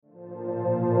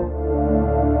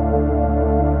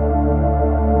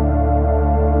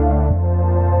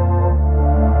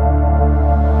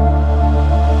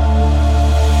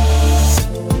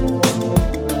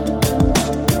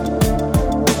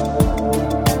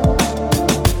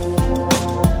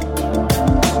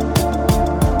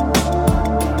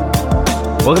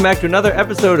Welcome back to another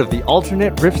episode of the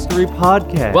Alternate Riffstory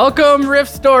Podcast. Welcome,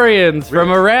 Riffstorians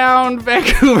from around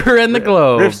Vancouver and the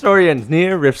globe. Riffstorians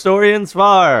near, Riffstorians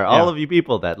far. All of you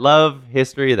people that love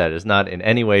history that is not in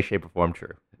any way, shape, or form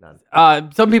true.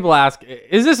 None. Some people ask,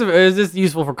 is this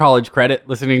useful for college credit,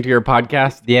 listening to your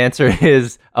podcast? The answer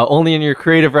is only in your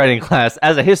creative writing class.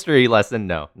 As a history lesson,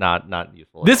 no, not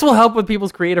useful. This will help with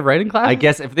people's creative writing class? I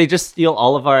guess if they just steal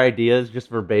all of our ideas just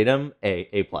verbatim,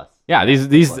 A+. Yeah,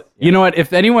 these. You know what?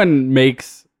 If anyone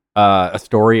makes a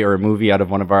story or a movie out of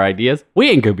one of our ideas, we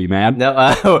ain't gonna be mad.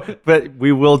 No, but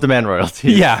we will demand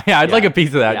royalties. Yeah, I'd like a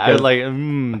piece of that. Yeah, I would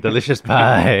like, delicious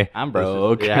pie. I'm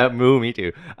broke. Yeah, me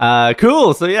too.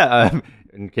 Cool. So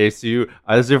in case this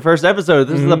is your first episode,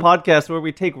 this is the podcast where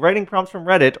we take writing prompts from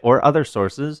Reddit or other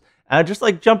sources, just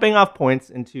like jumping off points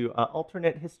into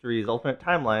alternate histories, alternate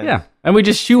timelines. Yeah, and we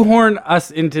just shoehorn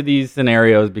us into these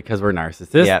scenarios because we're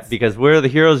narcissists. Yeah, because we're the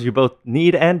heroes you both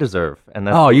need and deserve. And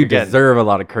that's you deserve a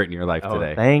lot of Kurt in your life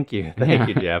today. Thank you,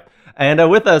 Jeff. And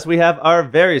with us, we have our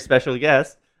very special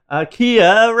guest,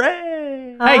 Kia Ray.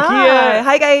 Hi, Kia.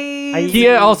 Hi, guys.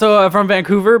 Kia also from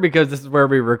Vancouver because this is where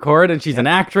we record, and she's an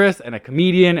actress and a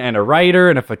comedian and a writer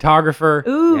and a photographer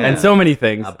and so many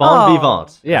things. A bon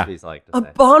vivant. Yeah. As we like to A say.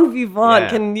 bon vivant. Yeah.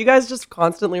 Can you guys just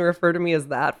constantly refer to me as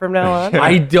that from now on?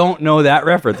 I don't know that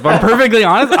reference. If I'm perfectly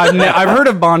honest, I've heard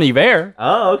of Bon Iver.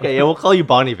 Oh, okay. Yeah, we'll call you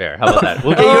Bon Iver. How about that?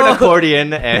 We'll get you an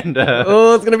accordion and...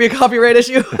 Oh, it's going to be a copyright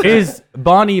issue. Is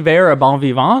Bon Iver a bon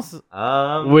vivant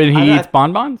when he eats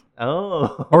bonbons?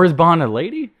 Oh. Or is Bon a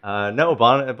lady? No,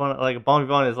 bon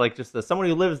vivant is like just someone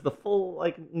who lives the full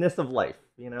ness of life.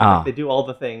 You know, like they do all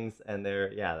the things, and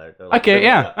they're like, Okay,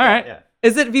 yeah, all right. Yeah.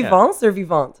 Is it vivance or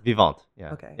vivant? Vivant.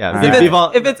 Yeah. Okay. Yeah. Right.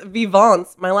 Vivant. If it's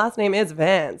vivance, my last name is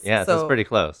Vance. Yeah, so it's pretty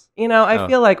close. You know, I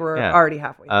feel like we're already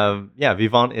halfway. Yeah,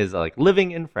 vivant is like living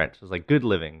in French. It's like good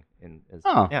living.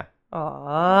 Yeah.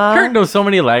 Aww. Kurt knows so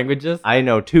many languages. I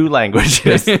know 2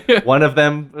 languages. One of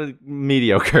them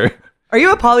mediocre. Are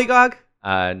you a polyglot?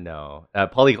 No.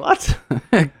 Polyglot?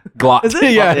 Glot. Is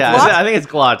it? Yeah, Glot? I think it's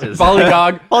glottis.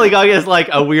 Polygog. Polygog is like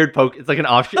a weird it's like an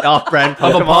off-brand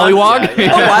Pokemon. Of a polywog?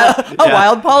 Yeah. A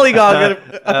wild polyglot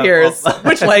appears.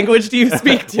 Which language do you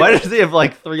speak to? Why does he have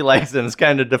like 3 legs and it's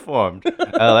kind of deformed?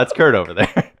 That's Kurt over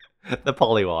there. The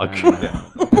polywog.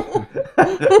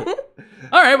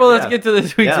 All right, well, let's get to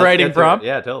this week's writing prompt.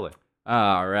 Yeah, totally.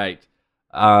 All right.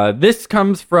 This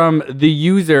comes from the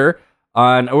user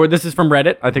this is from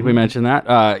Reddit. I think we mentioned that.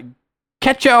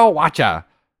 Ketcha Watcha.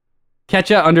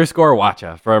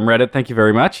 Ketcha_Watcha from Reddit. Thank you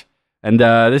very much. And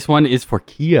this one is for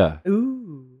Kia.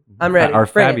 Ooh. I'm ready. Our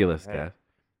Bring it. fabulous guest.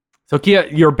 So, Kia,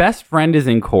 your best friend is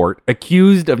in court,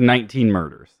 accused of 19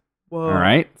 murders. Whoa. All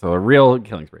right? So, a real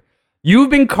killing spree. You've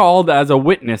been called as a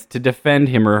witness to defend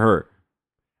him or her.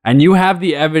 And you have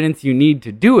the evidence you need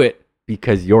to do it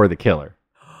because you're the killer.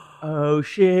 Oh,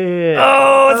 shit.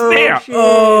 Oh, it's there. Shit.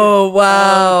 Oh,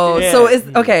 wow. Yeah. So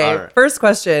all right. First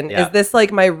question. Yeah. Is this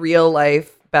like my real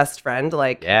life best friend?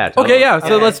 Like, Yeah, totally. Okay, yeah.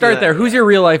 So let's start there. Who's your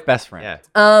real life best friend?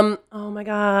 Yeah. oh my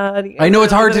God. I know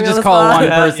it's hard to just call one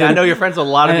person. Yeah, I know you're friends with a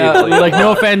lot of people. Like,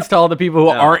 no offense to all the people who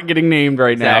aren't getting named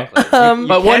right Exactly. now. You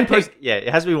But can't one person. Yeah, it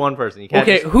has to be one person. You can't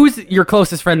Okay, who's your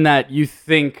closest friend that you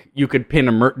think you could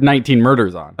pin 19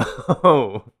 murders on?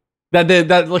 Oh. That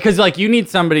because like you need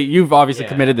somebody. You've obviously Yeah.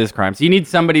 committed this crime, so you need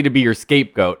somebody to be your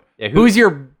scapegoat. Yeah, who's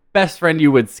your best friend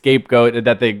you would scapegoat?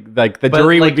 That they like the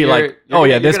jury would be like, oh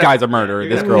yeah, this guy's a murderer.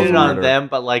 This girl's a on murderer. them,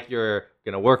 but like you're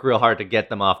gonna work real hard to get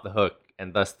them off the hook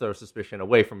and thus throw suspicion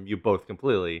away from you both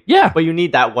completely. Yeah, But you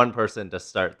need that one person to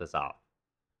start this off.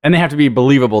 and they have to be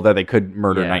believable that they could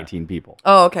murder Yeah. 19 people.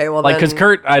 Oh, okay. Well, Like, then. because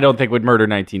Kurt, I don't think would murder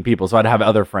 19 people, so I'd have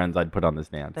other friends I'd put on the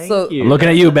stand. So- you. I'm looking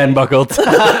at you, Ben Buckles.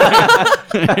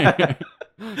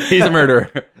 He's a murderer.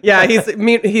 Yeah,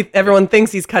 everyone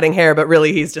thinks he's cutting hair, but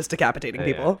really he's just decapitating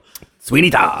people.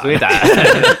 Sweeney Todd. It's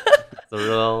a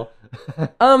real.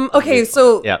 Okay,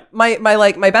 so Yeah.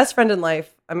 my best friend in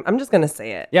life, I'm just gonna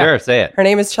say it. Yeah. Sure, say it. Her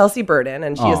name is Chelsea Burden,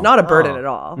 and she is Oh. not a burden at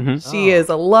all. She is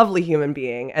a lovely human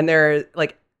being, and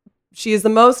she is the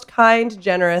most kind,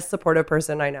 generous, supportive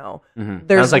person I know.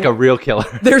 Sounds like a real killer.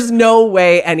 There's no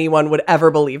way anyone would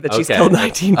ever believe that she's Okay. killed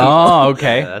 19 people. Oh,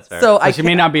 okay. Yeah, that's fair. So So she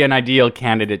may not be an ideal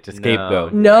candidate to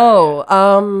scapegoat. No.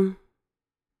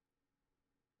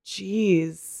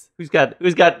 Jeez. who's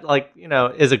got like, you know,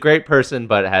 is a great person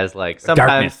but has like sometimes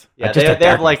Darkness. yeah, Just a they have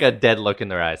darkness. like a dead look in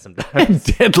their eyes sometimes.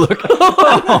 Dead look.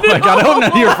 Oh my god! I hope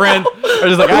none of your friends are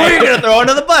just like, Who are you gonna throw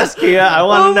under the bus, Kia? I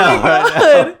want to know.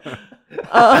 my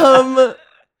God.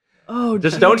 Oh,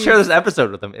 Just don't geez. share this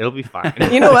episode with them. It'll be fine.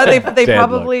 You know what? They Bad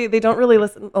probably they don't really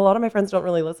listen. A lot of my friends don't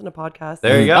really listen to podcasts.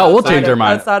 There you go. Oh, we'll change our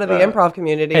mind. outside of the improv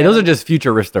community. Hey, those are just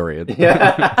future historians.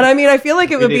 Yeah. And I mean, I feel like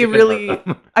it would need be to convert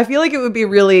really, I feel like it would be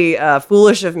really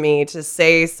foolish of me to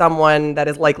say someone that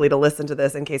is likely to listen to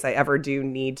this in case I ever do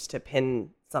need to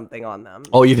pin something on them.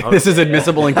 Oh, this is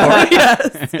admissible in court?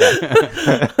 Yes.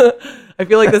 I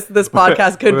feel like this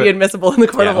podcast could be admissible in the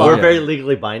court of law. We're very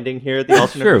legally binding here at the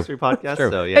Alternate True. History Podcast. True.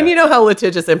 So yeah. And you know how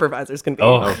litigious improvisers can be.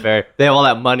 Oh, very. They have all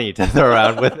that money to throw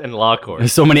around with in law court.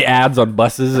 There's so many ads on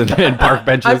buses and park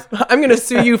benches. I'm going to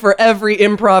sue you for every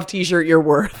improv t-shirt you're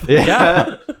worth.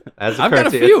 Yeah. As I've got a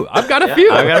currency. few. I've got a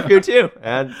few. I've got a few too.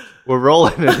 And we're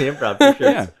rolling in the improv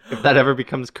t-shirts. If that ever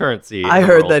becomes currency. I we're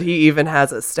heard rolling. that he even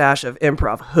has a stash of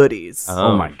improv hoodies.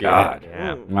 Oh my God.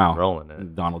 Yeah. Wow. Rolling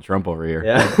it. Donald Trump over here.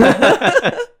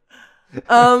 Yeah.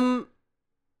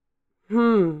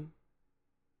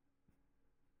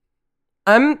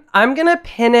 I'm gonna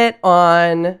pin it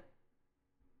on.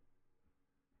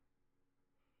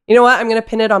 You know what? I'm gonna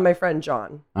pin it on my friend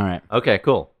John. All right. Okay,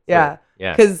 cool. Yeah.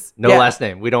 Yeah. Because No last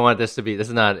name. We don't want this to be. This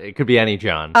is not. It could be any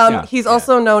John. Yeah. He's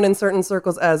also known in certain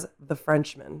circles as the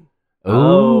Frenchman.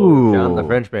 Oh, John the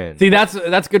Frenchman. See,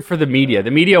 that's good for the media. The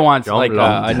media wants John like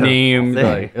Blanc. a name,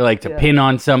 like to pin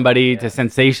on somebody, to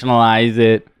sensationalize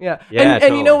it. Yeah. Yeah,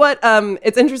 and you know totally. what?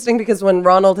 It's interesting because when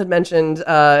Ronald had mentioned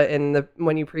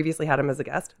when you previously had him as a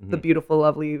guest, the beautiful,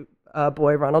 lovely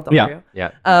boy Ronald W.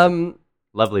 Yeah.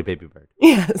 Lovely baby bird.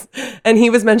 Yes. And he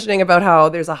was mentioning about how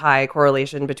there's a high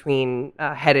correlation between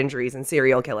head injuries and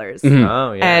serial killers.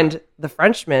 Oh yeah. And the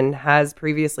Frenchman has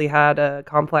previously had a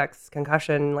complex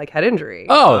concussion like head injury.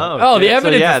 Oh, the shit. So,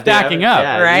 evidence yeah, is stacking up.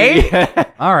 right? Yeah.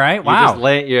 All right. You Wow.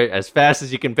 just you're as fast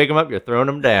as you can pick him up, you're throwing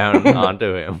him down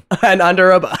onto him. And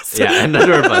under a bus. Yeah, and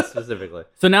under a bus specifically.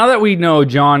 So now that we know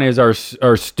John is our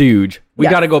stooge, we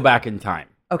Yes. got to go back in time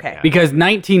Okay. because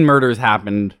 19 murders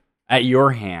happened at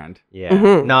your hand. Yeah,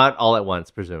 Mhm. not all at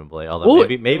once, presumably. Although Well,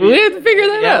 maybe we have to figure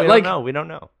that yeah, out. We Like, don't know. We don't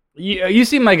know. you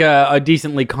seem like a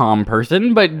decently calm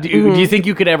person, but do you think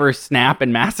you could ever snap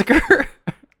and massacre?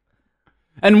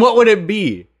 And what would it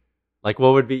be? Like,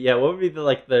 what would be? Yeah, what would be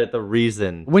the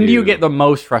reason? When do you get the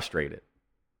most frustrated?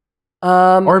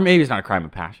 Um, Or maybe it's not a crime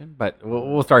of passion, but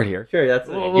we'll start here. Sure, that's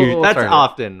We'll that's start here.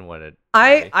 often what it.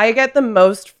 I get the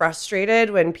most frustrated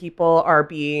when people are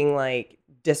being like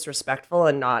disrespectful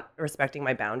and not respecting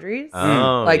my boundaries.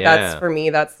 Oh, Like yeah. that's for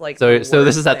me. That's like So the this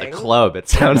worst is at the thing. club. It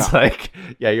sounds like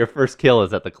your first kill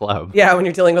is at the club. Yeah, when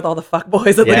you're dealing with all the fuck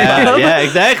boys at the Yeah, club. yeah,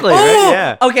 exactly. Oh, Right?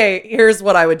 Yeah. Okay, here's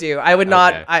what I would do. I would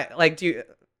not. Okay.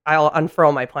 I'll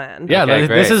unfurl my plan. Yeah, Okay, this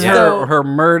great. is Yeah. her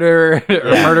murder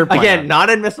murder plan. Again,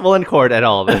 not admissible in court at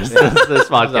all. This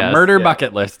podcast. a murder Yeah.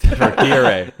 bucket list for Kia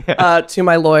Ray. To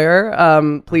my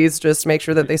lawyer, please just make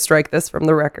sure that they strike this from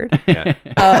the record. Yeah.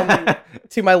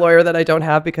 To my lawyer that I don't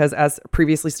have because, as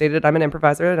previously stated, I'm an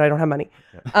improviser and I don't have money.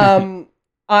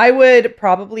 I would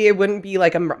probably, it wouldn't be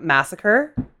like a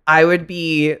massacre. I would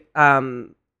be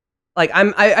like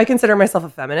I consider myself a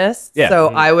feminist, Yeah. so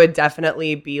I would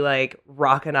definitely be like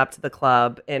rocking up to the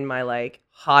club in my like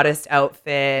hottest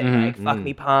outfit, like fuck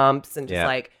me pumps, and just Yeah.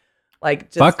 like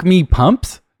just Fuck me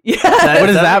pumps? yeah. What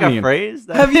does that like mean? A phrase?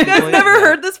 Have you guys never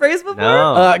heard this phrase before?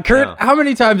 No. Kurt, no. how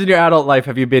many times in your adult life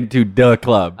have you been to the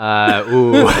club?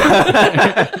 Ooh.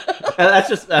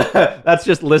 that's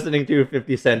just listening to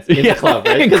 50 Cent in the club,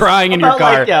 right? And 'Cause crying in your about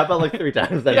car. Like, yeah, about like 3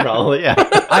 times then probably, yeah.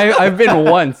 I've been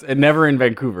once and never in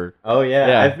Vancouver. Oh, yeah.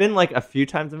 Yeah. I've been like a few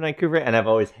times in Vancouver and I've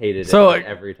always hated So, it like,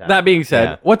 every time. That being said,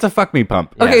 Yeah. what's a fuck me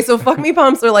pump? Yeah. Okay, so fuck me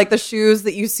pumps are like the shoes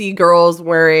that you see girls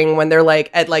wearing when they're like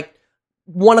at like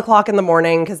 1 o'clock in the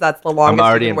morning because that's the I'm longest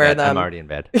already you in can wear bed. them. I'm already in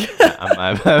bed. Yeah,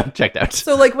 I'm checked out.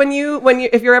 So like when you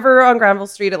if you're ever on Granville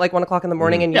Street at like 1 o'clock in the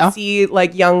morning and you Yeah. see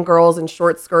like young girls in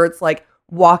short skirts like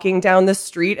walking down the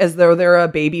street as though they're a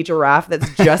baby giraffe that's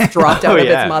just dropped out Oh, of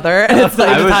yeah. its mother, and it's like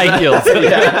I was high heels.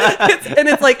 Yeah.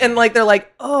 it's like and like they're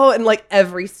like oh, and like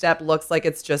every step looks like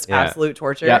it's just Yeah. absolute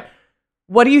torture. Yeah.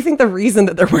 What do you think the reason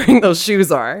that they're wearing those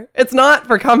shoes are? It's not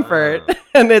for comfort,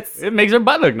 and it's It makes her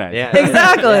butt look nice. Yeah.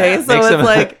 exactly. Yeah. So Makes it's them-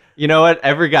 like. You know what?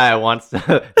 Every guy wants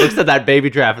to looks at that baby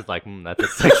giraffe is like, that's a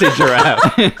sexy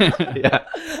giraffe. Yeah.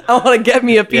 I want to get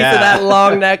me a piece Yeah. of that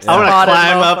long neck. I want to spotted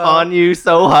climb up mofo. on you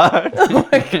so hard. Oh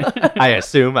my God. I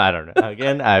assume. I don't know.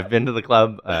 Again, I've been to the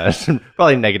club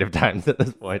probably negative times at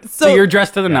this point. So you're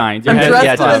dressed to the nines. Your I'm head's dressed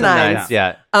yeah, to the just nines.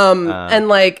 Yeah. And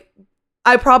like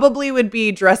I probably would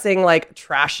be dressing like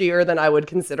trashier than I would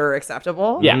consider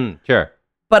acceptable. Yeah. Sure.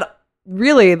 But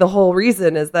really the whole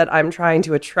reason is that I'm trying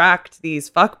to attract these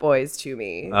fuckboys to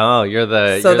me. Oh, you're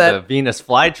So the that- Venus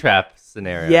flytrap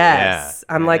scenario. Yes,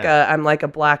 Yeah. I'm Yeah. like a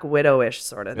Black Widow-ish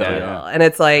sort of deal, Yeah. and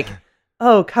it's like,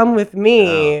 oh, come with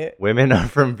me. Women are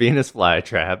from Venus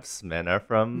flytraps. Men are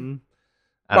from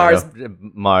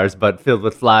Mars, but filled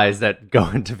with flies that go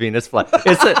into Venus fly.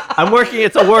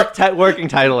 It's a working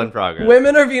title in progress.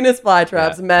 Women are Venus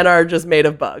flytraps. Yeah. Men are just made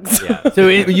of bugs. Yeah. So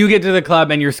you get to the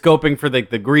club and you're scoping for the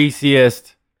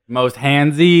greasiest, most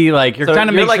handsy. Like you're So trying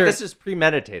to you're make like sure. this is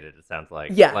premeditated. It sounds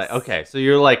like. Yes. Like, okay, so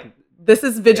you're like This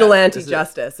is vigilante this is-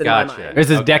 justice in my gotcha. mind. This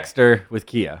is Okay. Dexter with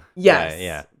Kia. Yes.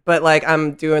 Yeah. But like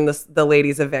I'm doing the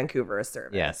ladies of Vancouver a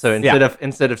service. yeah. So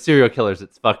instead of serial killers,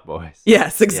 it's fuckboys.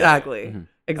 Yes, exactly. Mhm.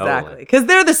 Exactly. Totally. Because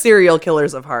they're the serial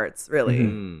killers of hearts, really.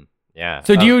 Mm, yeah.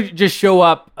 So do you just show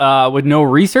up with no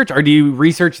research, or do you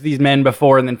research these men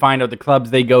before and then find out the clubs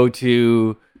they go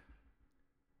to?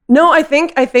 No, I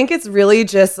think it's really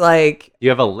just like Do you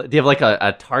have like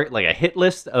a hit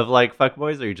list of like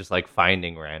fuckboys, or are you just like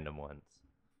finding random ones?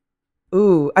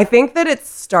 ooh, I think that it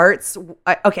starts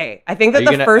I think Are that you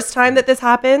the gonna- first time that this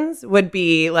happens would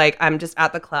be like I'm just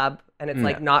at the club and it's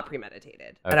like not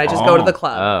premeditated. And I just go to the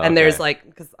club Oh, and there's okay.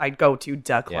 like cuz I go to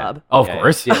the club. Of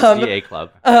course. DA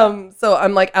club. So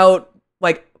I'm like out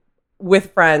like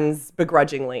with friends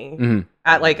begrudgingly Mhm.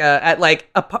 at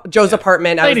Joe's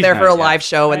apartment. I was Ladies' there for a night, yeah. live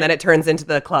show, and then it turns into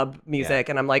the club music,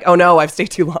 and I'm like, oh no, I've stayed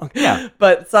too long. Yeah.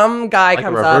 But some guy Like a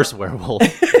comes reverse up. werewolf.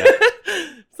 Yeah.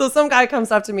 So some guy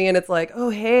comes up to me, and it's like, oh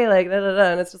hey, like da da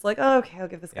da, and it's just like, oh okay, I'll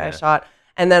give this guy a Yeah. shot.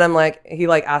 And then I'm like, he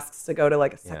like asks to go to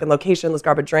like a second Yeah. location, let's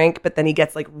grab a drink, but then he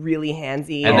gets like really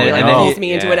handsy, And and, then- he like and then pulls he-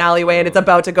 me into yeah. an alleyway, and it's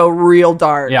about to go real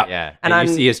dark. Yeah. Yeah. And And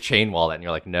you I'm- see his chain wallet, and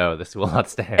you're like, no, this will not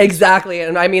stand. Exactly.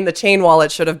 And I mean, the chain wallet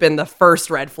should have been the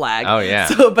first red flag. Oh, yeah.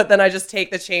 So, but then I just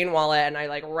take the chain wallet and I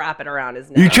like wrap it around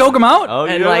his neck. You choke him out? Oh,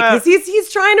 And you like, know cause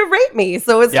he's trying to rape me.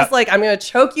 So it's Yep. just like, I'm going to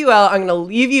choke you out. I'm going to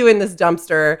leave you in this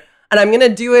dumpster. And I'm going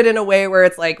to do it in a way where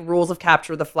it's like rules of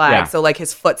capture the flag. Yeah. So like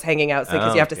his foot's hanging out. So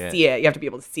because Oh, you have to yeah. see it. You have to be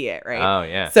able to see it. Right. Oh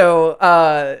yeah. So,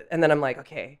 and then I'm like,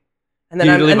 okay. And then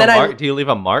do you I'm, leave and then a I, mark? Do you leave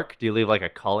a mark? Do you leave like a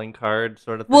calling card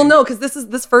sort of thing? well, no, because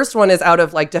this first one is out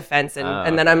of like defense, and, Oh,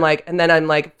 and then I'm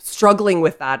like struggling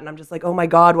with that, and I'm just like, oh my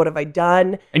god, what have I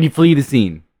done? And you flee the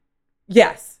scene.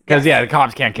 Yes, Because, yes. the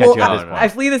cops can't catch Well, you at No, this no. point. I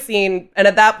flee the scene, and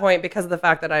at that point, because of the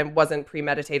fact that I wasn't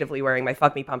premeditatively wearing my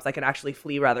fuck me pumps, I could actually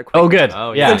flee rather quickly. Oh, good.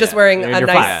 Oh, yeah. I'm just wearing You're a fine.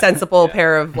 nice, sensible Yeah.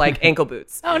 pair of like ankle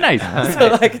boots, Oh, nice.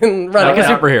 so I can run Like a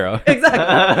around. superhero.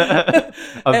 Exactly.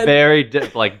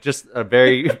 just a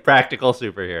very practical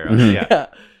superhero. Mhm. Yeah. Yeah.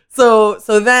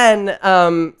 So then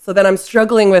I'm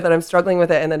struggling with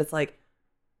it, and then it's like,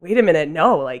 wait a minute,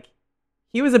 no, like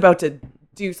he was about to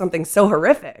do something so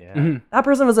horrific. Yeah. Mhm. That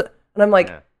person was, and I'm like,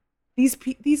 Yeah. these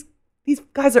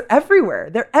guys are everywhere.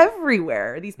 They're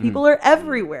everywhere. These Mm-hmm. people are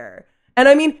everywhere. And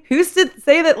I mean, who's to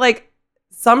say that like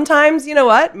sometimes, you know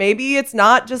what? Maybe it's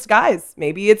not just guys.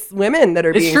 Maybe it's women that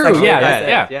are It's being true, sexually yeah,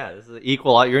 aggressive. yeah. This is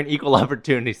equal. You're an equal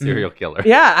opportunity serial killer.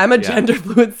 Yeah, I'm a Yeah. gender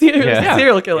fluid serial, Yeah.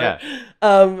 serial killer.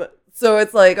 So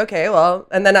it's like, okay, well,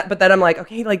 but then I'm like,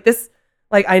 okay, like this,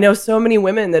 like I know so many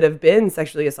women that have been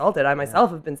sexually assaulted. I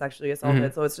myself have been sexually assaulted.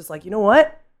 Mhm. So it's just like, you know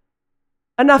what?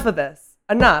 Enough of this.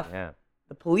 Enough. Yeah.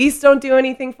 The police don't do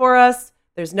anything for us.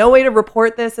 There's no way to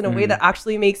report this in a way Mhm. that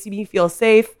actually makes me feel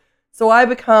safe. So I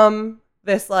become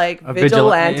this like A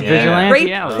vigilante, vigilante, rape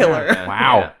yeah. killer. Yeah.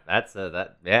 Wow. Yeah. That's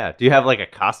that. Yeah. Do you have like a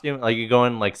costume? Like you go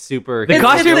in like super. The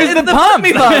costume is the fuck pumps.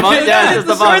 me pumps. Yeah, It's it's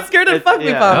the the short pumps. skirt and It's- fuck me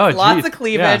yeah. pumps. Oh, Lots geez. of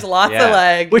cleavage, Yeah. lots Yeah. of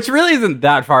legs. Which really isn't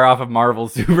that far off of Marvel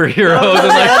superheroes. And,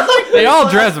 That's like- they all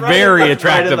dress that's right- very that's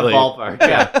right in the attractively. ballpark.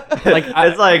 Yeah. Like,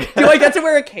 it's like. Do I get to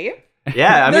wear a cape?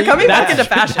 Yeah. I They're mean, coming back that's- into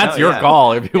fashion. That's Oh, your yeah.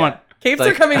 call if you want. Capes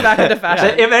like- are coming back into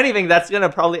fashion. If anything, that's gonna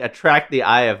probably attract the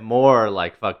eye of more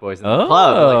like fuckboys in the Oh.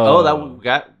 club.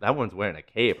 Like, that one's wearing a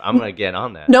cape. I'm gonna get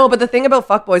on that. No, but the thing about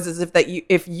fuckboys is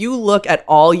if you look at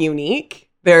all unique,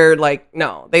 they're like,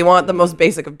 no, they want the most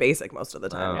basic of basic most of the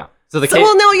time. Oh. Yeah. So the So, cape.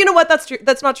 well, no, you know what? That's true.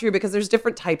 That's not true because there's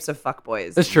different types of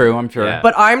fuckboys. That's true, I'm sure. Yeah.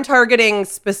 But I'm targeting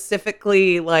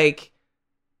specifically like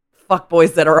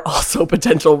fuckboys that are also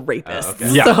potential rapists. Oh, okay.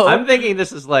 Yeah. So, I'm thinking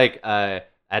this is like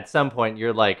at some point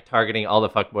you're like targeting all the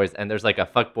fuckboys, and there's like a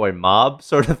fuckboy mob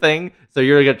sort of thing. So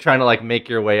you're like, trying to like make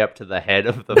your way up to the head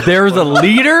of the. There's a fuckboy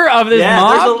leader of this Yeah,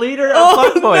 mob? there's a leader of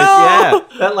Oh, fuckboys. no.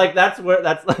 Yeah, that's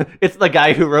it's the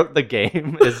guy who wrote the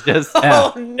game. Is just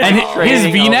Yeah. Oh, no. And his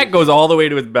Training V-neck all- goes all the way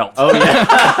to his belt. Oh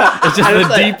yeah, It's just And the it's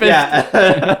like- deepest.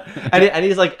 Yeah, and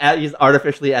he's like he's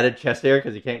artificially added chest hair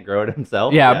because he can't grow it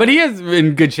himself. Yeah, but he is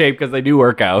in good shape because they do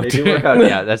work out. They do work out.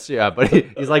 Yeah, that's but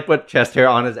he's like put chest hair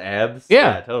on his abs.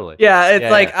 Yeah. totally. yeah, it's Yeah,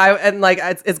 like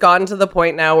yeah. it's gotten to the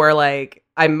point now where like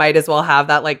I might as well have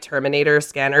that like Terminator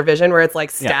scanner vision where it's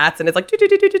like stats and it's like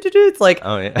it's like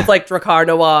Oh, yeah. it's like Drakkar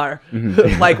Noir,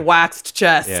 like waxed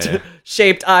chest,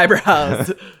 shaped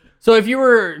eyebrows. So if you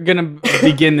were gonna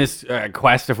begin this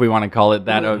quest, if we want to call it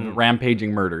that, of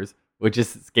rampaging murders, which is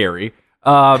scary,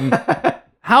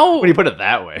 how When you put it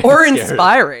that way. Or it's scary.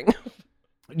 inspiring.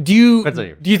 do you Depends on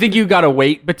your- do you think you gotta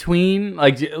wait between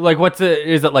like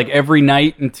is it like every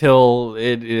night until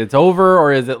it's over,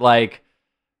 or is it like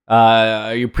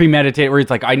you premeditate where it's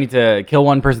like I need to kill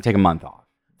one person, take a month off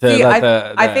to See, let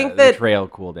I think that- the trail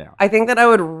cool down? I think that I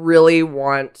would really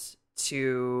want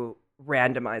to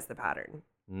randomize the pattern.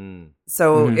 Mm.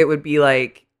 So Mhm. it would be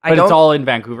like But it's all in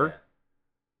Vancouver.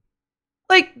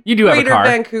 like You do have a Greater car.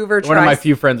 Vancouver. One of my Tri-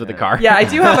 few friends with a car. Yeah, I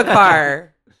do have a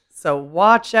car. So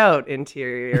watch out,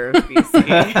 interior of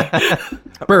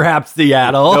BC. Perhaps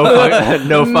Seattle.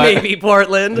 No fun. Maybe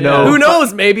Portland. No. Who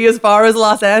knows? Maybe as far as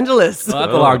Los Angeles. Well,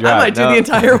 that's a long drive. I might do No. the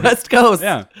entire West Coast.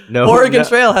 Yeah. No, Oregon no,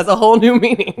 Trail has a whole new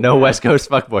meaning. no West Coast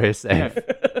fuckboy is safe.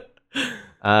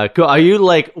 Cool. Are you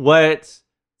like what?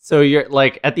 So you're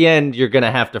like at the end, you're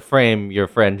gonna have to frame your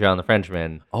friend John the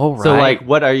Frenchman. Oh, right. So like,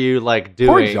 what are you like doing?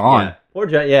 Poor John. Yeah. Poor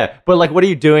John. Yeah, but like, what are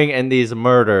you doing in these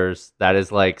murders that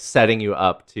is like setting you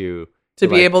up to To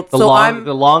be like, able- The so long, I'm-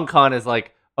 the long con is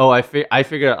like, oh, I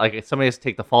figured out like somebody has to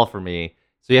take the fall for me,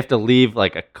 so you have to leave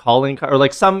like a calling card or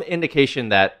like some indication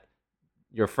that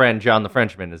your friend John the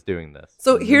Frenchman is doing this.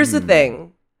 So here's the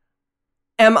thing.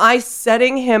 Am I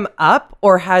setting him up,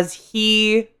 or has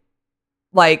he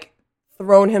like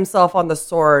thrown himself on the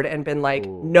sword and been like,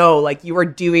 Ooh. no, like you are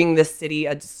doing this city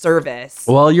a service.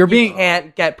 Well, you're You being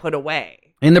can't get put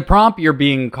away. in the prompt. You're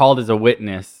being called as a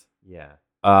witness. Yeah.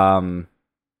 And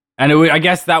I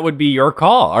guess that would be your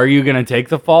call. Are you going to take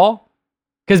the fall?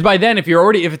 Because by then, if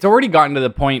it's already gotten to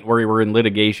the point where we're in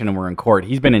litigation and we're in court,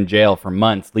 he's been in jail for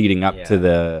months leading up to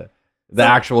the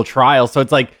actual trial. So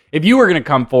it's like if you were going to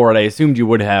come forward, I assumed you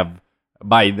would have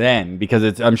by then,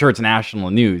 because I'm sure it's national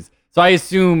news. So I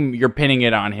assume you're pinning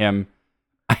it on him.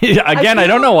 Again, I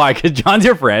don't know why, because John's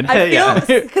your friend. I Yeah.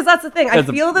 feel because that's the thing. I That's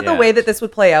a- feel that the yeah. way that this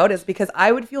would play out is because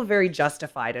I would feel very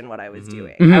justified in what I was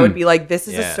doing. I Mhm. would be like, this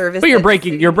is Yeah. a service. But you're that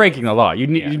breaking city- you're breaking the law.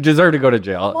 You deserve to go to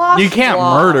jail. Law You can't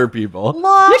schwa. murder people.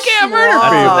 Law You can't murder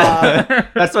schwa. people.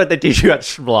 That's what they teach you at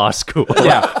Schmlaw school.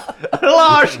 Yeah.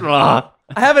 Law Schmlaw.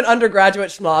 I have an undergraduate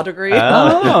schma degree.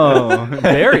 Oh,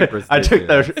 very prestigious. I took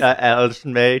the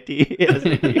LSMAT.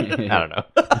 I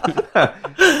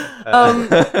don't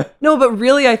know. No, but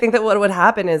really, I think that what would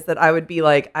happen is that I would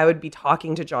be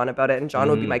talking to John about it, and John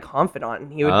would be my confidant,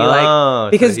 and he would be Oh,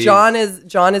 like, because so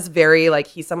John is very like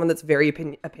he's someone that's very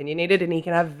opinionated, and he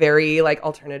can have very like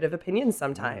alternative opinions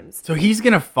sometimes. So he's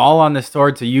gonna fall on the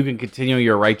sword so you can continue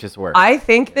your righteous work. I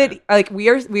think that like we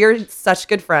are such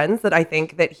good friends that I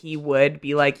think that he would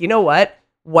be like, you know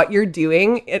what you're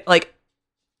doing, it like.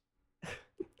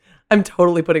 I'm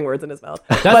totally putting words in his mouth.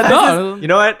 That's But this no. You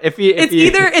know what? If he He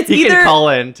can either- call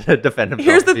in to defend himself.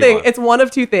 Here's the if he thing. wants. It's one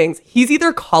of two things. He's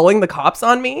either calling the cops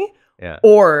on me, Yeah.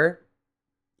 or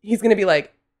he's going to be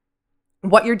like,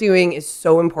 what you're doing is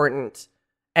so important.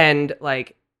 And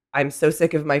like, I'm so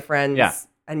sick of my friends Yeah.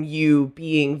 and you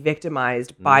being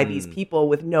victimized by these people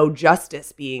with no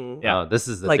justice being. Yeah. This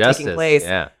is the like, justice. taking place.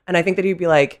 Yeah. And I think that he'd be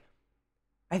like,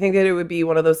 I think that it would be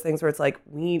one of those things where it's like,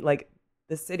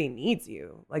 the city needs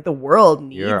you. Like the world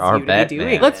needs You're our you to vet be doing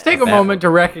man. it. Let's take a moment to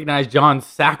recognize John's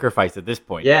sacrifice at this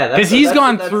point. Yeah, that's- because he's that's-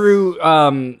 gone that's- through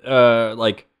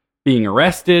like being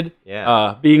arrested,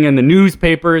 Yeah. being in the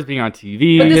newspapers, being on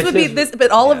TV. But this It's would be just- this,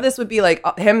 but all yeah. of this would be like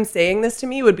him saying this to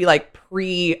me would be like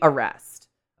pre-arrest.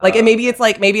 Like, Oh, and maybe it's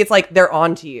like they're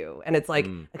on to you, and it's like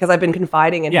Mm. because I've been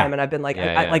confiding in Yeah. him, and I've been like,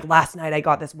 Yeah, I, yeah. like last night I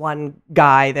got this one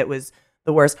guy that was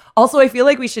the worst. Also, I feel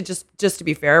like we should just to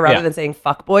be fair, rather Yeah. than saying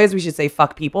fuck boys, we should say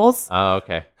fuck peoples. Oh,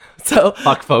 okay. So,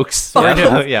 Fuck folks. Fuck yeah.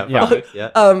 folks. Yeah. Yeah. Fuck folks, yeah.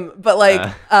 but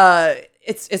like,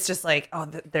 it's just like, oh,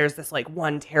 there's this like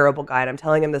one terrible guy, and I'm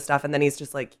telling him this stuff, and then he's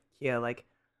just like, yeah, like.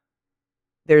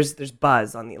 There's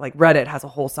buzz on the like Reddit has a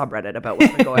whole subreddit about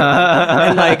what's been going on,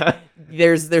 and like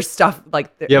there's stuff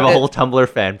like You have a whole Tumblr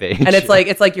fan page. and it's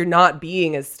like you're not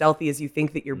being as stealthy as you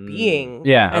think that you're being,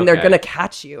 Yeah. and they're Okay. gonna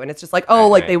catch you, and it's just like, oh,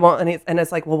 like Right. they won't, and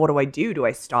it's like, well, what do I do? Do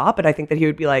I stop? And I think that he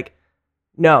would be like,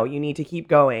 no, you need to keep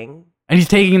going, and he's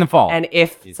taking the fall. and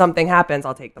if something happens,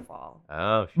 I'll take the fall.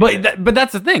 Oh, shit. But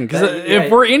that's the thing, because Yeah.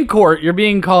 if we're in court, you're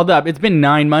being called up. It's been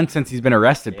 9 months since he's been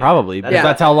arrested, probably, because Yeah.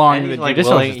 that's how long And the he's like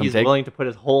judicial willing, system he's takes. willing to put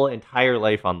his whole entire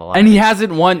life on the line. And he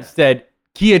hasn't once said,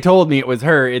 Kia told me it was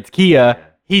her, it's Kia.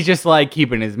 He's just like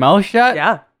keeping his mouth shut.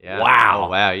 Yeah, Yeah. Wow. Oh,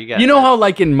 wow. You got. You know how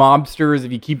like in mobsters,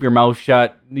 if you keep your mouth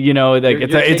shut, you know, like You're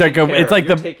it's like taking care it's like of-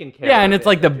 you're the taking care yeah, of and it's it.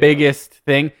 like the Yeah. biggest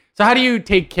thing. So how do you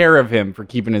take care of him for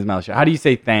keeping his mouth shut? How do you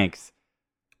say thanks?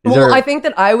 I think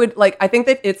that I would like. I think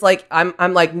that it's like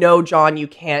I'm like, no, John, you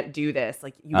can't do this.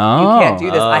 Like you can't do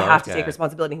this. I have to take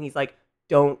responsibility. And he's like,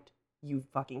 don't you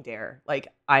fucking dare. Like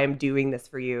I am doing this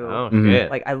for you. Oh shit.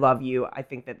 Like I love you. I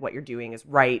think that what you're doing is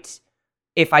right.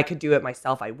 If I could do it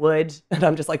myself, I would. And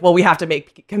I'm just like, well, we have to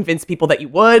convince people that you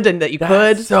would and that you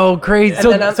could. So crazy. And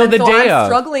So then the day I'm of,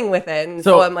 struggling with it, and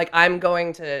so I'm like, I'm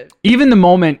going to.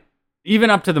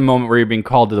 Even up to the moment where you're being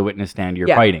called to the witness stand, you're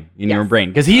fighting in your brain.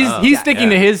 Because he's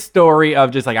sticking to his story of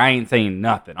just like, I ain't saying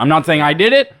nothing. I'm not saying I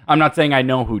did it. I'm not saying I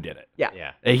know who did it.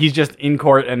 Yeah. He's just in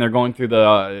court and they're going through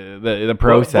the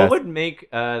process. What would make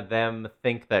them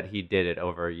think that he did it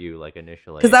over you, like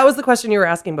initially? Because that was the question you were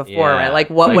asking before, right?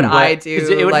 Like, what would I do?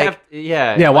 It would like,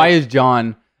 why is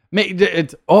John...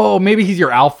 maybe he's your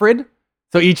Alfred?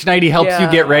 So each night he helps you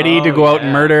get ready to go out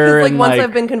and murder. Like once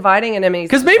I've been confiding in him,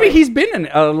 because maybe he's been in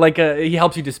he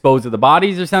helps you dispose of the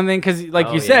bodies or something. Because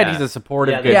like you said, he's a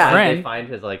supportive, good friend. They find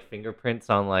his like fingerprints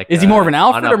on like. Is he more of an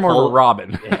Alfred or more of a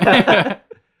Robin?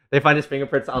 They find his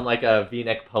fingerprints on like a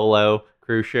V-neck polo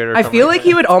cruise shirt. Or I feel like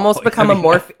he would almost become I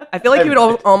feel like he would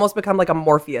almost become like a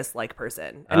Morpheus-like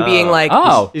person, and being like,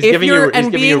 if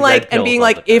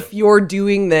you're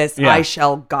doing this, I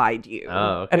shall guide you.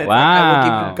 Oh, okay. And it's like, I will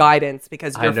give you guidance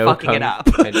because you're fucking it up.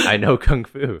 I know kung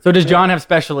fu. So does John have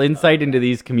special insight into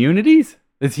these communities?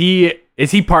 Is he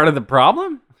part of the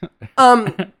problem?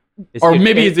 Or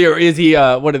maybe is he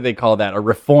what do they call that? A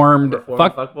reformed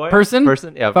fuckboy person?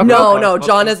 Yeah. No,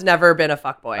 John has never been a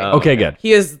fuckboy. Oh, okay, good.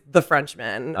 He is the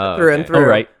Frenchman through and through. Oh,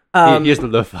 right. He is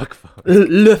le fuckboy.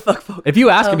 Le fuckboy. If you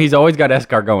ask him, he's always got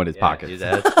escargot in his pocket.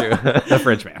 That's true. The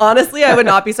Frenchman. Honestly, I would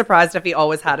not be surprised if he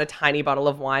always had a tiny bottle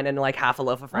of wine and like half a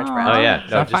loaf of French bread. Oh yeah,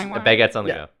 no, just baguettes on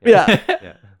the go. Yeah.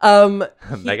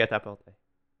 Baguette apple.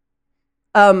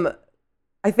 I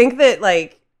think that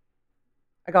like.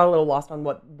 I got a little lost on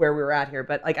where we were at here,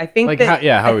 but like I think that does he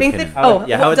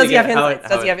have insights?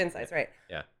 Does he have insights? Right.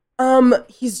 Yeah.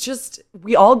 He's just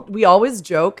we always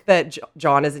joke that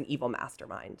John is an evil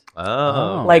mastermind.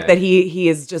 Oh. Like that he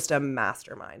is just a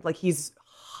mastermind. Like he's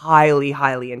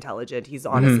highly intelligent. He's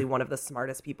honestly one of the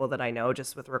smartest people that I know,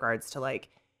 just with regards to like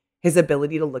his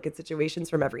ability to look at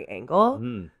situations from every angle.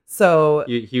 Mm. So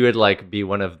he would like be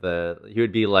one of he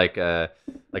would be like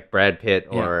Brad Pitt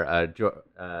or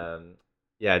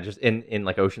just in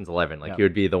like Ocean's 11. Like he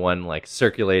would be the one like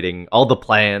circulating all the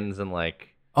plans and like.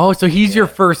 Oh, so he's your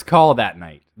first call that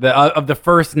night. Of the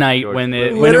first night when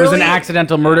it was an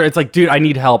accidental murder. It's like, dude, I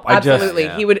need help. Absolutely.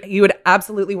 He would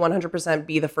absolutely 100%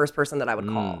 be the first person that I would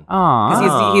call.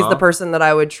 Because he's the person that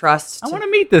I would trust. I want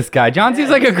to meet this guy. John seems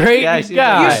like a great guy.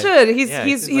 You should.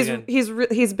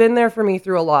 He's been there for me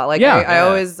through a lot. Like I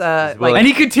always like, and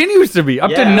he continues to be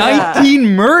up to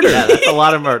 19 murders. Yeah, that's a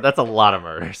lot of murder. That's a lot of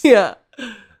murders. Yeah.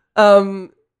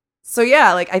 So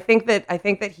yeah, like I think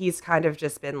that he's kind of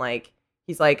just been like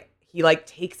he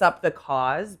takes up the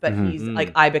cause, but he's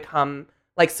like I become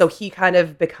like so he kind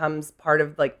of becomes part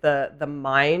of like the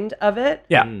mind of it.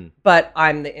 Yeah. But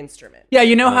I'm the instrument. Yeah,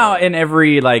 you know how in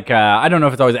every like I don't know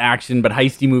if it's always action, but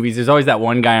heisty movies, there's always that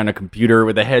one guy on a computer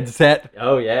with a headset.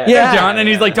 Oh yeah. Yeah. John, and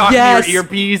he's like talking to your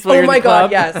earpiece while you're in the club. Oh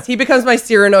my god, yes. He becomes my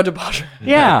Cyrano de Bergerac.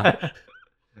 Yeah.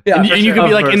 Yeah, and you could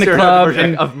be like in the club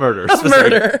of murder.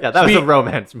 Yeah, that was a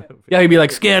romance movie. Yeah, he'd be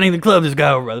like scanning the club. This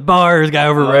guy over by the bar. This guy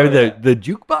over by the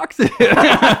jukebox.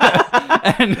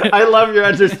 And I love your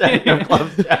understanding of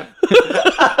clubs, Jeff.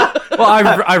 Well,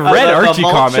 I've read Archie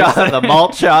comics. The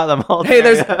malt shot. Hey,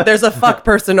 there's a fuck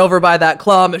person over by that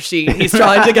claw machine. He's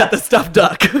trying to get the stuffed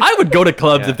duck. I would go to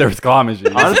clubs if there was claw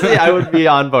machines. Honestly, I would be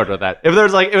on board with that. If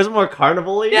there's like it was more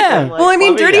carnival-y. Yeah. Well, I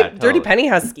mean, Dirty Penny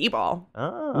has skee ball.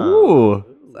 Oh. Ooh.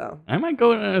 So. I might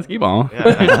go to a skee ball.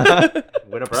 Yeah.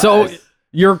 Win a prize. So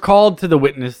you're called to the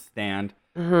witness stand.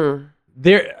 Mm-hmm.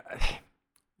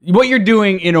 What you're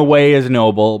doing in a way is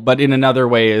noble, but in another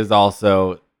way is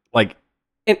also like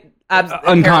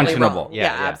unconscionable.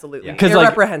 Yeah, absolutely.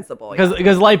 Irreprehensible. Irreprehensible.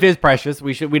 Because life is precious.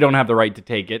 We don't have the right to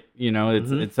take it. You know,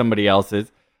 it's somebody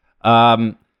else's.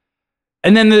 And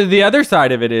then the other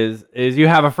side of it is you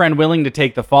have a friend willing to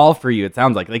take the fall for you. It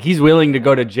sounds like he's willing to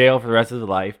go to jail for the rest of his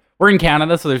life. We're in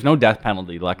Canada, so there's no death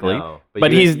penalty, luckily. No,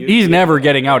 but he's never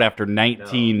getting out after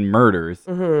 19 murders.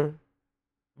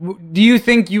 Mm-hmm. Do you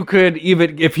think you could,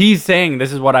 even if he's saying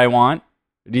this is what I want,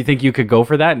 do you think you could go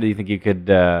for that? Do you think you could,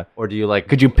 or do you like?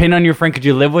 Could you pin on your friend? Could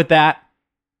you live with that?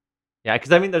 Yeah,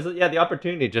 because I mean, there's the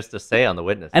opportunity just to say on the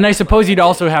witness. And I suppose you'd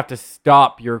also have to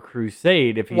stop your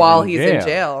crusade if he's in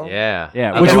jail.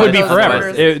 Yeah, which would be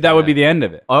forever. That would be the end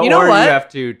of it. Or, you know what? You have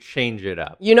to change it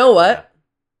up. You know what? Yeah.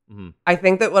 Mm-hmm. I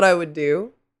think that what I would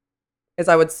do is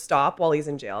I would stop while he's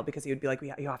in jail because he would be like,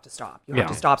 you have to stop. You have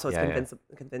to stop so it's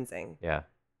convincing. Yeah.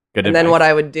 Good And then advice. what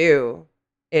I would do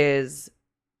is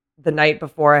the night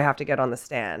before I have to get on the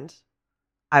stand,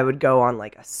 I would go on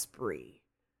like a spree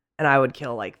and I would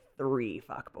kill like 3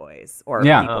 fuckboys or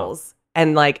peoples.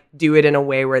 And like do it in a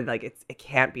way where like it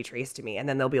can't be traced to me, and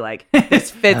then they'll be like, "This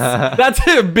fits." That's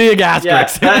a big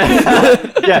asterisk.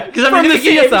 Yeah, because I mean, From if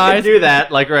the you CSIs. could do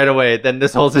that like right away, then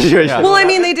this whole situation. Well, I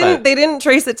mean, they didn't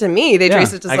trace it to me. They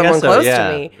traced it to I someone guess so, close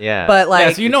yeah, to me. yeah. But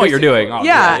like, so you know what you're doing.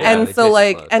 yeah, obviously. and they so trace it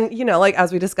like, close. and you know, like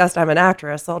as we discussed, I'm an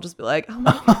actress, so I'll just be like, oh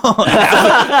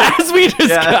my As we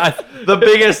discussed.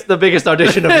 the biggest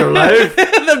audition of your life.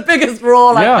 the biggest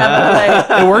role I've ever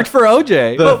played. It worked for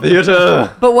OJ. The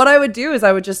theater. But what I would do is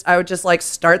I would just like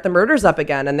start the murders up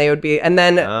again, and they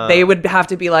would have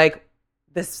to be like,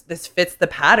 this fits the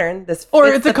pattern. Or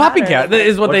fits it's a the pattern. copycat.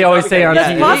 Is what Or they it's a always say copycat, on yeah.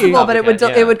 That's TV. possible, but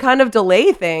Copycat, it would kind of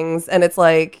delay things, and it's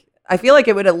like I feel like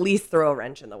it would at least throw a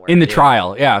wrench in the works. In the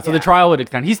trial, yeah. So the Yeah. trial would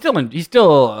extend. He's still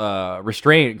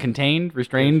restrained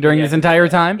during this entire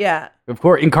time. Yeah. Of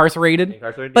course, incarcerated.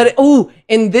 But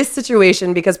in this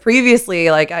situation, because previously,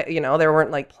 like there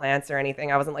weren't like plants or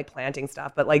anything. I wasn't like planting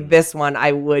stuff, but like this one,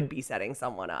 I would be setting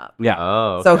someone up. Yeah.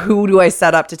 Oh. So who do I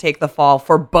set up to take the fall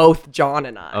for both John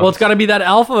and I? Well, it's got to be that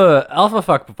alpha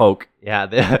fuck folk yeah.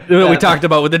 that we talked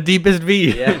about with the deepest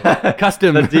V. Yeah.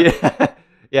 Custom.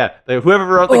 Whoever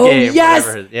wrote the game. yes,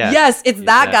 whatever his- yeah. yes, it's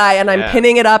that Yeah, guy, and I'm yeah.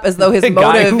 pinning it up as though his the guy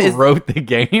motive who is. wrote the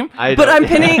game. But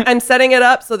I'm setting it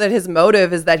up so that his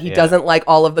motive is that he Yeah. doesn't like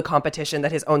all of the competition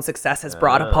that his own success has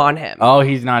brought upon him. Oh,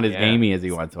 he's not as Yeah. gamey as he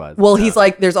once was. Well, he's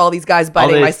like, there's all these guys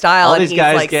biting All my these- style, all and these he's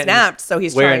guys like getting- snapped. So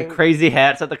he's wearing trying, crazy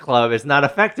hats at the club is not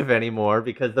effective anymore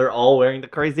because they're all wearing the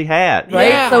crazy hat. right?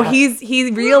 Yeah. So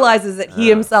he realizes that he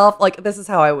himself, like this is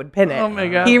how I would pin it. Oh my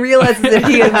God. He realizes that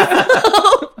he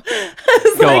himself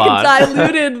has Go like on.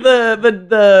 diluted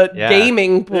the Yeah.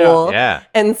 gaming pool. Yeah.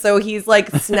 And so he's like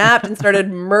snapped and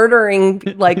started murdering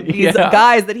like these Yeah.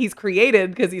 guys that he's created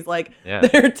because he's like, Yeah.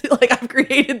 like I've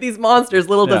created these monsters.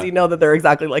 Little does Yeah. he know that they're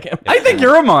exactly like him. I think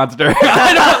you're a monster.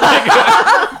 I don't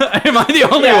like. Am I the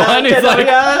only one? It's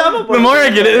like the more I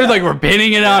get it, it's like we're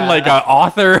pinning it on like an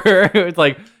author. It's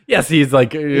like yes, he's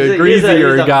like a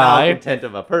greasier he's a guy. malcontent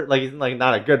of a like he's like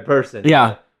not a good person.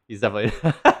 Yeah. He's definitely.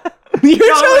 You're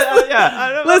just yeah.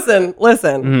 I don't-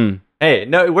 listen. Mhm. Hey,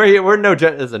 no, we're no.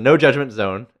 There's a no judgment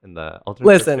zone in the alternate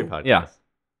Listen. history podcast. Yeah.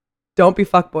 Don't be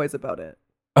fuckboys about it.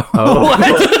 Oh.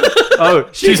 Oh,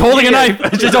 She's holding a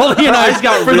knife. She's holding a Her knife eyes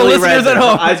got for the really listeners red at there.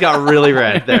 home. Her eyes got really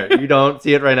red there. You don't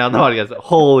see it right now in the audience. But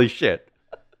holy shit.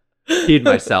 Peed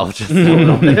myself just a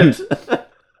little bit.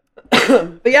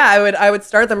 But yeah, I would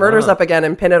start the murders up again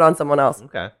and pin it on someone else.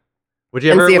 Okay. Would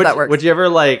you And ever see if that works. would you ever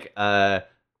like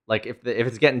if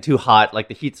it's getting too hot, like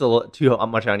the heat's too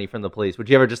much on you from the police, would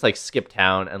you ever just like skip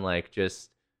town and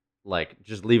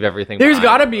just leave everything? There's behind?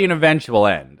 got to be an eventual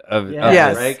end of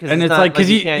Yes. this. right? And it's like because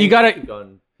you can't got keep to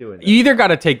going doing this. you either got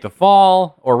to take the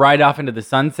fall or ride off into the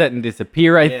sunset and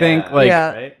disappear. I think like.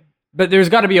 Yeah. Right? But there's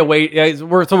got to be a way.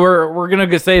 We're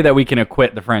gonna say that we can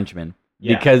acquit the Frenchman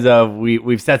Yeah. because of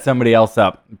we've set somebody else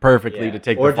up perfectly Yeah. to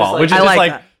take Or the just fall, like- which is I just like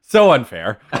like that. so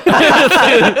unfair to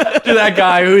that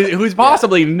guy who's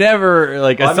possibly never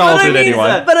like Well, I mean, assaulted but I mean,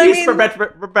 anyone. But I he's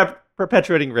mean-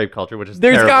 perpetuating rape culture, which is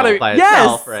There's terrible gotta be- by Yes.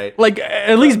 itself, right? Like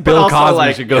at least But Bill also, Cosby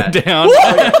like, should go yeah. down.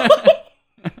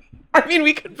 I mean,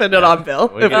 we could pin it on Bill.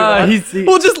 We if could. we want.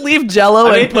 we'll just leave Jello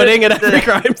I mean, and pudding at the- every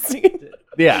crime scene.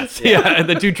 Yes, yeah,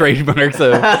 the two trademarks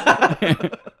of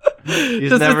He's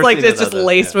Just never it's like seen it's just another-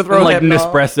 laced with like Rohypnol.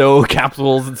 Nespresso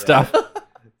capsules and stuff.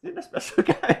 He's an espresso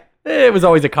guy. It was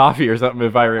always a coffee or something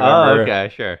if I Oh, remember.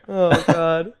 okay, sure. Oh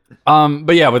god.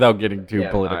 But yeah, without getting too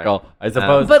Yeah, political, all I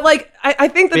suppose. But like, I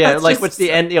think that But yeah, that's like just what's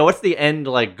the end? What's the end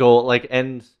like goal? Like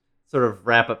end sort of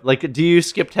wrap up. Like, do you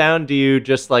skip town? Do you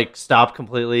just like stop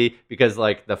completely because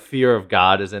like the fear of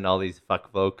God is in all these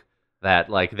fuck folk that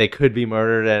like they could be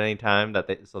murdered at any time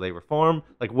so they reform?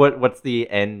 Like, what's the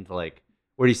end like?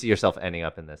 Where do you see yourself ending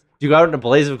up in this? Do you go out in a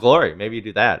blaze of glory? Maybe you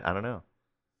do that. I don't know.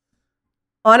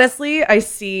 Honestly, I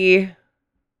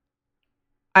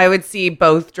would see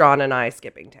both John and I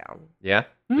skipping town. Yeah,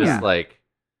 Yeah.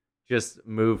 just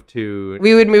move to.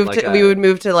 We would move like to. a- We would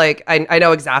move to like. I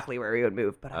know exactly where we would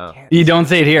move, but Oh. I can't. You don't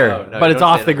say it here, Oh, no, but you it's don't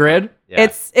off say the that. grid. Yeah.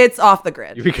 It's off the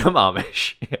grid. You become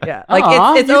Amish. Yeah, like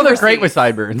Aw, it's you look overseas. great with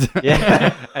sideburns.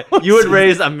 Yeah, you would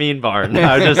raise a mean barn.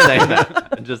 I was just saying that.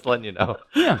 I'm just letting you know.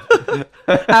 Yeah.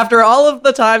 After all of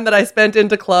the time that I spent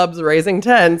into clubs raising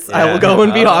tents, I Yeah. will go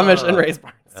and be Oh. Amish and raise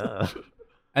barns.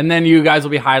 And then you guys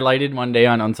will be highlighted one day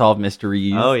on Unsolved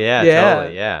Mysteries. Oh yeah, Yeah.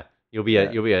 totally. Yeah, you'll be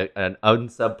an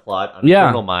unsubplot on Yeah.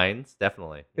 Criminal Minds,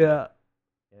 definitely. Yeah.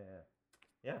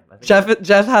 Yeah. I think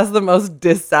Jeff has the most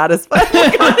dissatisfied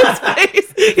look on his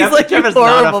face. He's like Jeff a is not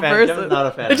a horrible fan. Jeff person. is not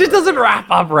a fan. It just doesn't wrap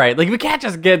up right. Like we can't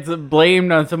just get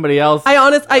blamed on somebody else.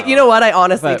 You know what? I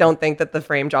honestly But- don't think that the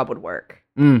frame job would work.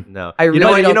 No. I you know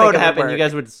really what? You don't know think what it would happened? You work.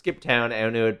 guys would skip town,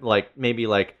 and it would maybe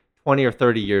 20 or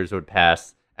 30 years would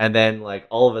pass, and then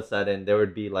all of a sudden there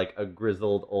would be a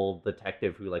grizzled old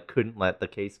detective who couldn't let the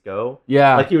case go.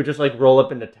 Yeah. He would just roll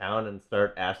up into town and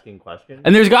start asking questions.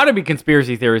 And there's got to be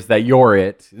conspiracy theories that you're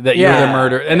it, that you're Yeah. the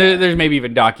murderer. And there's maybe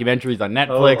even documentaries on Netflix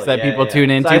Totally. that Yeah, people yeah. tune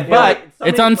So into, I feel but like it's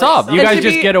somebody- unsolved. You And guys to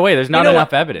just be- get away. There's not you know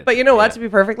enough what? evidence. But you know what? Yeah. To be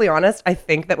perfectly honest, I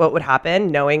think that what would happen,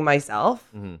 knowing myself,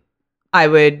 Mhm. I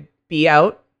would be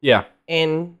out yeah.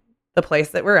 in the place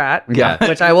that we're at, Yeah.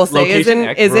 which I will say is Location in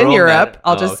X, Europe. rural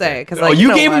I'll net. just Oh, say okay. because Oh,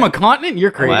 you gave him a continent?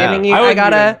 You're crazy. Wow. giving you. I I wouldn't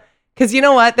gotta, because you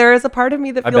know what? There is a part of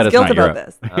me that I bet feels it's guilt not about Europe.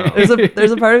 this. Oh.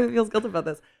 There's a part of me that feels guilt about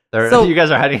this. So, you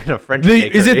guys are hiding in a French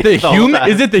bakery. Is it the whole human?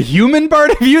 time. Is it the human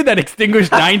part of you that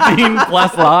extinguished 19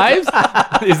 plus lives?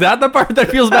 Is that the part that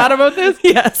feels bad about this?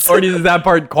 Yes. Or is that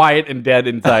part quiet and dead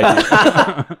inside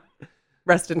you?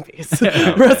 Rest in peace.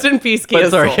 Rest in peace, Kia But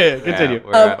sorry, Soul. continue.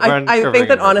 I think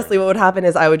that honestly, what would happen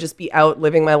is I would just be out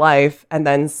living my life, and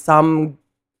then some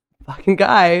fucking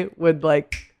guy would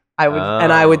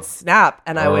I would snap,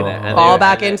 and I would Oh. And fall they-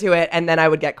 back and into it, and then I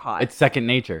would get caught. It's second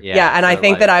nature. Yeah, and I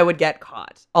think that I would get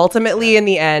caught. Ultimately, in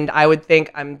the end, I would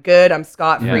think I'm good, I'm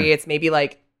scot-free. Yeah. It's maybe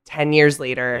 10 years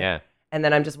later, Yeah. and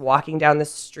then I'm just walking down the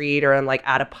street, or I'm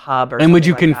at a pub, or And would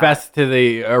you something like confess to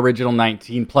the original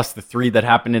 19 plus the 3 that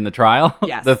happened in the trial?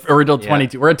 Yes. The original Yeah.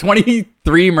 22. We're at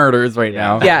 23 murders right Yeah.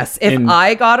 now. that. Yes, if In-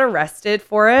 I got arrested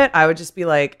for it, I would just be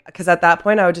because at that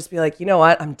point, I would just be you know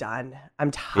what? I'm done. I'm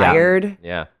tired.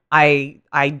 Yeah.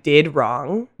 I did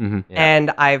wrong. Mhm. Yeah.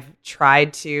 And I've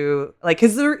tried to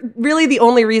because really the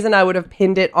only reason I would have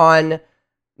pinned it on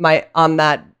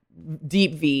that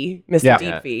Deep V, Mr. Yeah.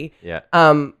 Deep V, Yeah.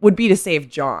 would be to save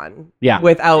John. Yeah.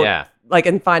 Without Yeah.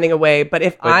 and finding a way. But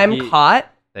if But I'm he- caught,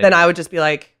 then I would just be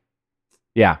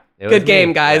Yeah. It was good me.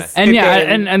 game, guys. And Good yeah,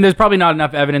 game. and there's probably not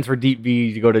enough evidence for Deep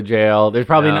V to go to jail. There's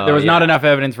probably No, there was not yeah. enough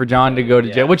evidence for John to go to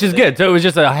Yeah. jail, which is good. So it was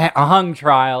just a hung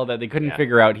trial that they couldn't Yeah.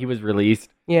 figure out. He was released.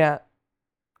 Yeah.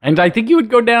 And I think you would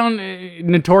go down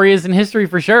notorious in history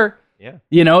for sure. Yeah.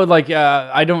 You know,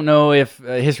 I don't know if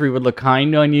history would look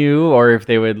kind on you or if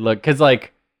they would look, because I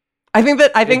I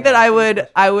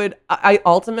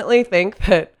ultimately think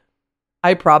that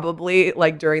I probably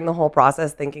during the whole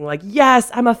process thinking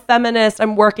yes, I'm a feminist,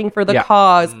 I'm working for the Yeah.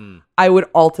 cause. Mm. I would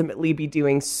ultimately be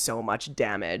doing so much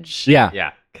damage. yeah.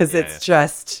 Yeah. Because Yeah, it's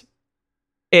just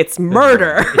it's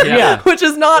murder. Yeah. Which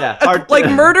is not Yeah, hard to-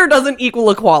 murder doesn't equal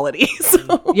equality.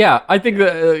 So Yeah, I think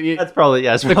the That's probably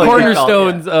it's the probably good call,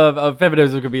 cornerstones of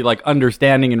feminism could be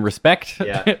understanding and respect,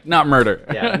 Yeah. not murder.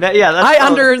 Yeah. Yeah. That's I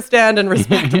probably- understand and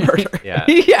respect murder. Yeah.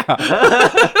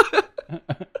 yeah.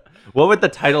 What would the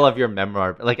title of your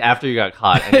memoir after you got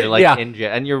caught and you're Yeah. in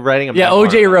jail and you're writing a Yeah, memoir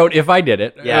OJ wrote "If I Did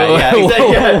It." Yeah,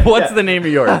 exactly. Yeah, What's yeah. the name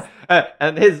of yours?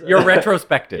 and his Your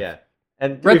retrospective. Yeah.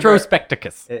 And to be fair,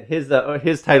 Retrospecticus.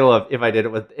 his title of "If I Did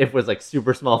It" was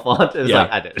super small font. It was Yeah.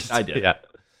 I did it. I did it. Yeah.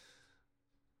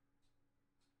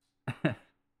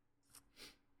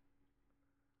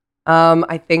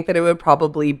 I think that it would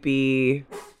probably be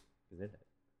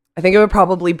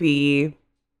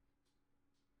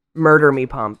Murder Me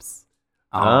Pumps.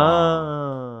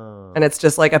 Oh. And it's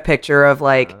just a picture of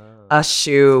a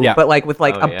shoe, Yeah. but with Oh,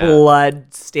 a yeah.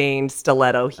 blood-stained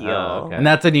stiletto heel. Oh, okay. And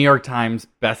that's a New York Times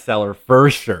bestseller for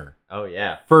sure. Oh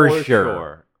yeah, For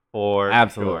sure. for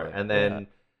Absolutely. sure. And then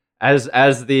as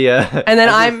the And then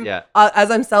as as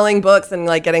I'm selling books and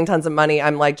getting tons of money,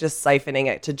 I'm just siphoning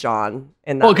it to John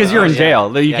in that. Well, because you're in yeah.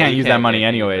 jail, you Yeah, can't you use can't- that money yeah,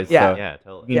 anyways. Yeah. So yeah,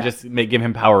 totally. you can Yeah. just give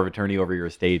him power of attorney over your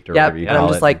estate or Yep. whatever you And I'm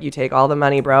call just it. you take all the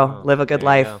money, bro. Oh, Live a good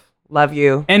there you life. go. Love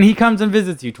you. And he comes and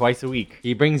visits you twice a week.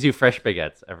 He brings you fresh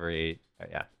baguettes every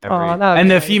Aw, that would And be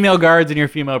the nice. female guards in your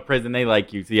female prison, they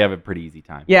like you, so you have a pretty easy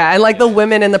time. Yeah, and the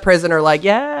women in the prison are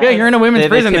yeah. Yeah, you're in a women's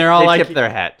prison. They're all they like, tip their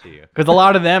hat to you. because a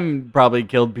lot of them probably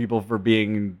killed people for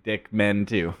being dick men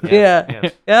too. Yeah. Yeah.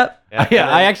 Yep. Yeah,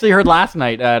 I actually heard last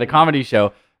night at a comedy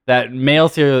show that male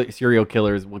serial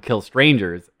killers will kill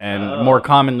strangers, and Oh. more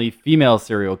commonly, female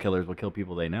serial killers will kill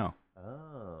people they know.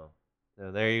 Oh,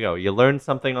 so there you go. You learned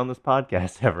something on this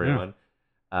podcast, everyone.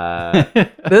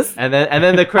 This And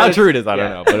then the How credits. true it is, I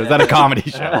don't know, but is that a comedy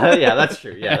show? Yeah, that's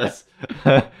true. Yeah, that's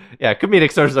yeah.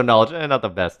 Comedic sources of knowledge, not the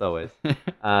best always.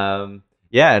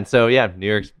 Yeah, and so New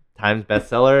York Times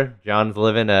bestseller. John's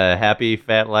living a happy,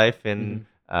 fat life in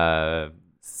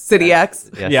City X.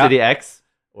 Yeah. City X,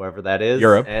 wherever that is,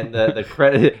 Europe. and the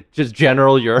credit just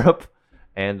general Europe,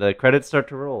 and the credits start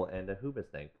to roll, and a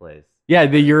Hoobastank plays. Yeah,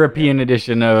 the European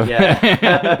edition of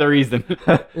Yeah. The Reason.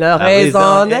 La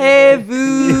raison raison est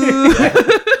vous.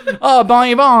 Oh, bon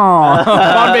vivant.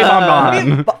 Bon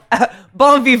vivant, bon.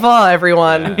 Bon vivant,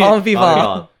 everyone. Bon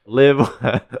vivant. Live.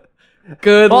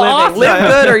 Good Well, living. awesome. Live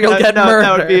good or you'll get No,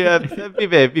 murdered. that would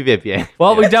be vive, bien.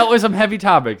 Well, we dealt with some heavy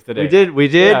topics today. We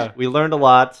did. Yeah. We learned a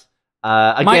lot.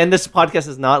 Again, this podcast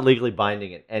is not legally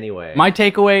binding in any way. My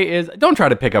takeaway is don't try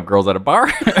to pick up girls at a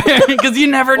bar because you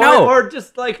never know. Or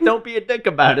just like don't be a dick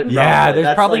about it. Yeah, probably. there's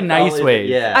That's, probably like, nice the- ways.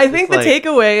 Yeah, I think the just, like,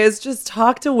 takeaway is just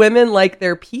talk to women like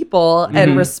they're people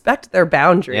and Mhm. respect their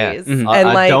boundaries. Mhm. And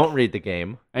like don't read the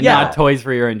game. And Yeah. not toys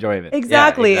for your enjoyment.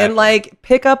 exactly. Yeah, And like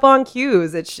pick up on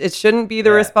cues. It shouldn't be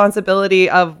the Yeah. responsibility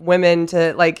of women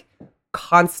to like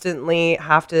constantly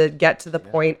have to get to the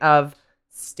point of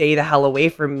stay the hell away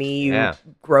from me, you Yeah.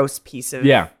 gross piece of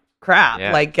Yeah. crap.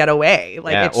 Yeah. Like get away.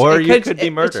 Like Yeah, it, or it you could, could be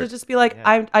it murdered. should just be like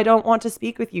Yeah. I don't want to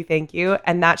speak with you, thank you,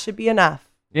 and that should be enough.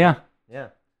 Yeah.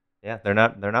 Yeah. They're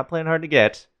not playing hard to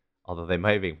get, although they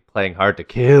might be playing hard to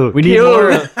kill. We need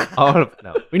Kill. more. Oh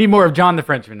no. We need more of John the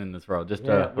Frenchman in this world. Just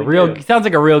Yeah, a we real. do. He sounds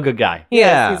like a real good guy.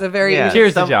 Yes, he's a very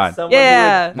Cheers to John. Someone who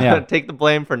Yeah. would Yeah. take the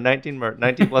blame for 19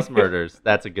 plus murders.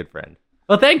 That's a good friend.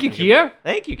 Well, thank you, Kia.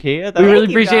 Thank you, Kia. We really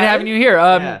you, appreciate guys. having you here.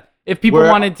 Yeah. If people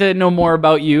We're- wanted to know more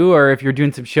about you, or if you're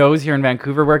doing some shows here in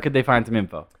Vancouver, where could they find some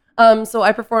info? So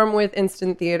I perform with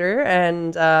Instant Theater,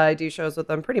 and I do shows with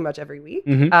them pretty much every week.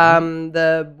 Mhm.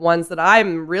 The ones that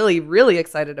I'm really, really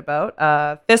excited about,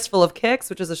 Fistful of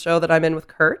Kicks, which is a show that I'm in with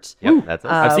Kurt. Yep, that's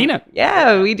us. I've seen it.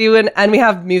 Yeah, we do, and we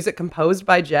have music composed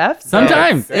by Jeff. so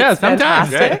Sometimes. it's Yeah, sometimes.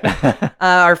 fantastic.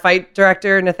 Our fight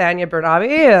director, Nathania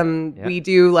Bernabe, Yeah. we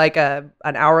do like an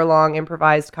hour-long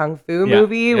improvised kung fu Yeah.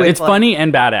 movie. Yeah. With It's like- funny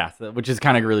and badass, which is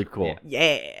kind of really cool.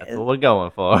 Yeah. Yeah. That's what we're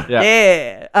going for. Yeah.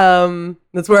 Yeah.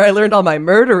 That's where I learned all my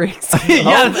murdering skills.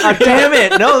 Oh, damn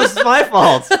it. No, this is my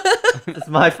fault. It's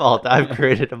my fault. I've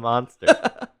created a monster.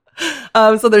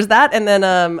 So there's that, and then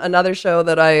another show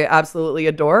that I absolutely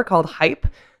adore called Hype.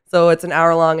 So it's an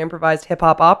hour-long improvised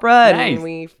hip-hop opera, Nice. and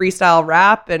we freestyle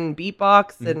rap and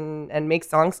beatbox and make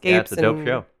songscapes. Yeah, it's a dope and,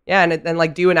 show. Yeah, and then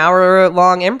like do an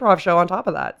hour-long improv show on top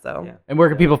of that. So Yeah. And where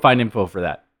can people find info for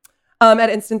that? at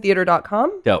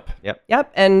instanttheater.com. Dope.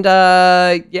 Yep, and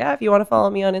yeah, if you want to follow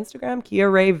me on Instagram, Kia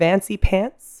Ray Vancy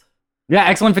Pants. Yeah,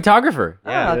 excellent photographer.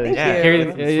 Yeah, thank yeah. you. Carrie-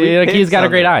 Sweet Kia's pics got a on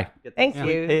great there. eye. Get Thank some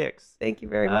you. sweet pics. Thank you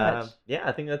very much. Yeah,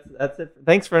 I think that's it.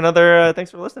 Thanks for another. Thanks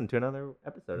for listening to another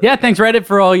episode. Yeah, thanks Reddit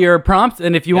for all your prompts.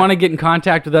 And if you want to get in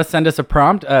contact with us, send us a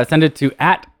prompt. Send it to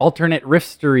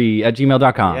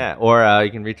 @alternateriffstory@gmail.com. Yeah, or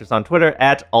you can reach us on Twitter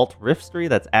 @altriffstory.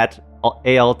 That's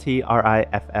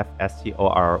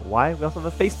 @ALTRIFFSTORY. We also have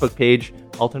a Facebook page,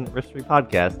 Alternate Riffstory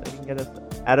Podcast. And you can get us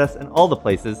at us in all the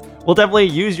places. We'll definitely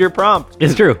use your prompt.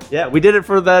 It's true. Yeah, we did it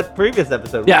for that previous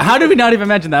episode. Yeah, how did we not even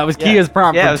mention that? It was Yeah. Kia's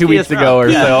prompt Yeah, it from was 2 weeks Kia's ago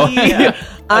or prompt. so. Yeah. Yeah.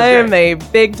 I am a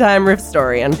big-time riff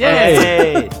historian.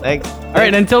 Hey, thanks. All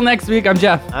right, until next week, I'm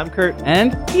Jeff. I'm Kurt.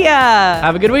 And Yeah.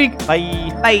 have a good week.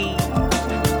 Bye. Bye.